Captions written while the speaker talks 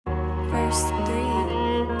Verse 3.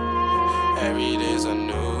 Every day's a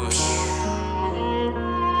new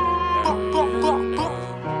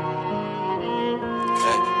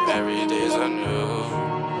Every day's a new.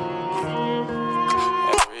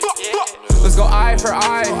 Let's go eye for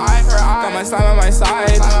eye. Got my slime on my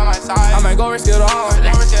side. I might go risk it all.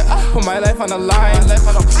 Put my life on the line. Let's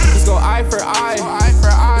go eye for eye.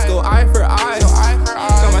 Let's go eye for eye.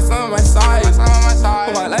 Got my slime on my side.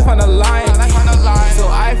 Put my life on the line. Let's go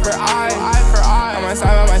eye for eye. Got my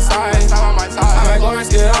slime on my side. I might go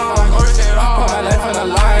risk it all. Put my life on the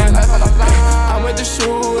line. I'm with the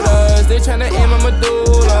shooters. They tryna aim at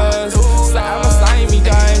medullas. I'm a slimy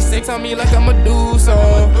guy. Sticks on me like I'm Medusa.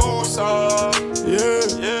 Yeah.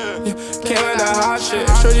 Came with that hot shit.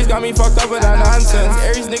 Shorty's got me fucked up with that nonsense.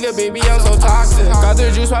 Aries nigga, baby, I'm so toxic. Got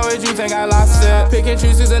the juice, why would you think I lost it? Pick and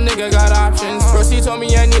choose cause a nigga got options. Proceed told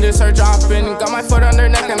me I need to start dropping. Got my foot on their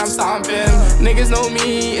neck and I'm stomping. Niggas know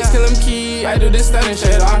me, it's KILLEMKEY. I do this stunning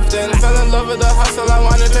shit often. Fell in love with the hustle, I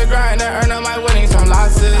wanted to grind and earn up my winnings from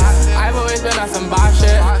losses. I've always been on some boss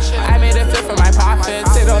shit. I made it fit for my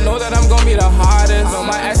pockets. They don't know that I'm gon' be the hardest. But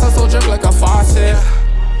my ass also drip like a faucet.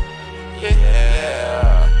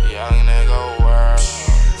 Yeah, young nigga world,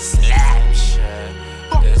 slap shit.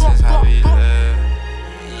 This is how we live.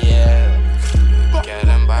 Yeah, get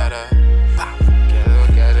him by the,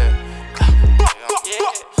 get it.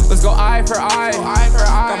 Let's go eye for eye.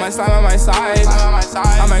 Got my slime on my side.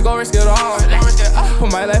 I might go risk it all.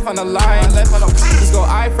 Put my life on the line. Let's go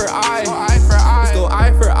eye for eye. Let's go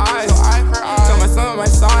eye for eye. Got my slime on my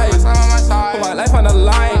side. Put my life on the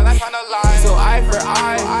line. Let's go eye for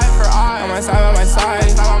eye. Got my slime on my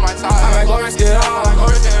side. I might go risk it all.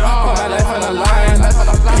 Put my life on the line.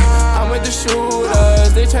 I'm with the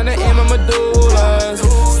shooters. They tryna aim at medullas.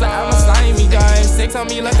 I'm a slimy guy. Sticks on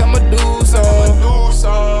me like I'm Medusa.